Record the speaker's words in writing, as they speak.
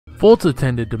Fultz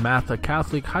attended DeMatha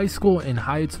Catholic High School in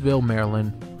Hyattsville,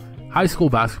 Maryland. High school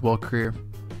basketball career.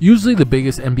 Usually the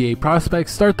biggest NBA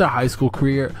prospects start their high school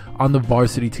career on the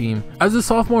varsity team. As a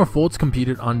sophomore, Fultz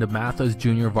competed on DeMatha's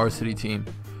junior varsity team.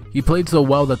 He played so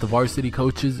well that the varsity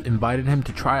coaches invited him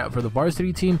to try out for the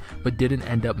varsity team but didn't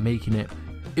end up making it.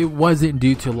 It wasn't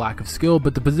due to lack of skill,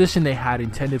 but the position they had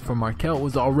intended for Markelle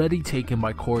was already taken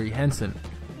by Corey Henson.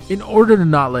 In order to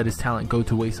not let his talent go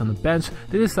to waste on the bench,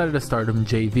 they decided to start him in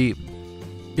JV.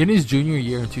 In his junior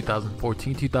year in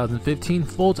 2014-2015,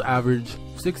 Fultz averaged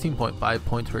 16.5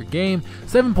 points per game,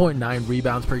 7.9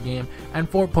 rebounds per game, and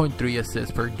 4.3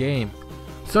 assists per game.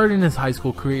 Starting his high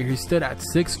school career, he stood at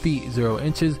 6 feet 0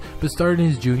 inches, but starting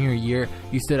his junior year,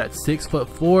 he stood at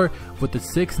 6'4" with a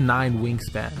 6'9"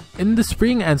 wingspan. In the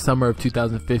spring and summer of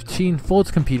 2015,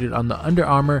 Fultz competed on the Under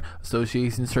Armour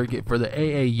Association circuit for the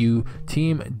AAU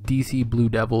team DC Blue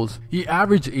Devils. He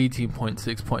averaged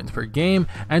 18.6 points per game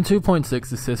and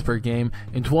 2.6 assists per game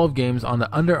in 12 games on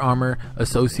the Under Armour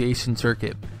Association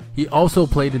circuit. He also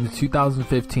played in the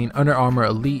 2015 Under Armour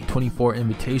Elite 24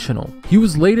 Invitational. He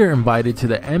was later invited to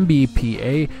the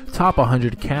NBPA Top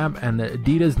 100 Camp and the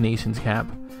Adidas Nations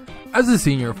Camp. As a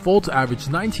senior, Fultz averaged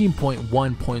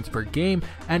 19.1 points per game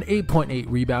and 8.8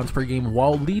 rebounds per game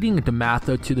while leading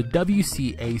DeMatha to the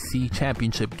WCAC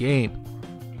Championship game.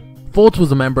 Fultz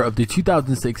was a member of the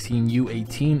 2016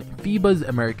 U18 FIBA's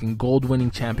American Gold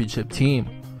winning championship team.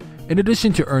 In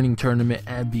addition to earning tournament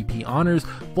MVP honors,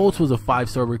 Fultz was a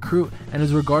 5-star recruit and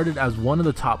is regarded as one of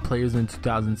the top players in the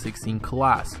 2016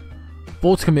 class.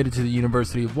 Fultz committed to the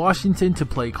University of Washington to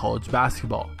play college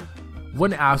basketball.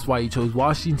 When asked why he chose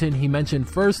Washington, he mentioned,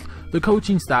 "First, the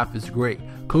coaching staff is great.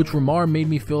 Coach Ramar made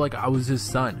me feel like I was his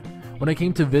son. When I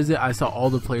came to visit, I saw all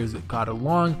the players that got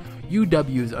along.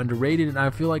 UW is underrated and I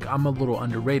feel like I'm a little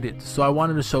underrated, so I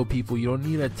wanted to show people you don't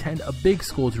need to attend a big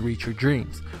school to reach your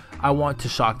dreams. I want to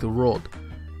shock the world."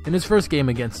 In his first game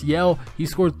against Yale, he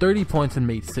scored 30 points and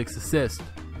made 6 assists.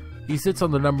 He sits on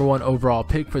the #1 overall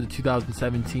pick for the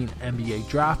 2017 NBA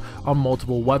draft on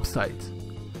multiple websites.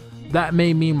 That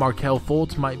may mean Markelle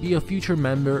Fultz might be a future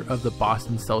member of the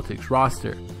Boston Celtics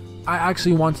roster. I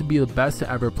actually want to be the best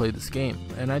to ever play this game,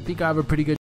 and I think I have a pretty good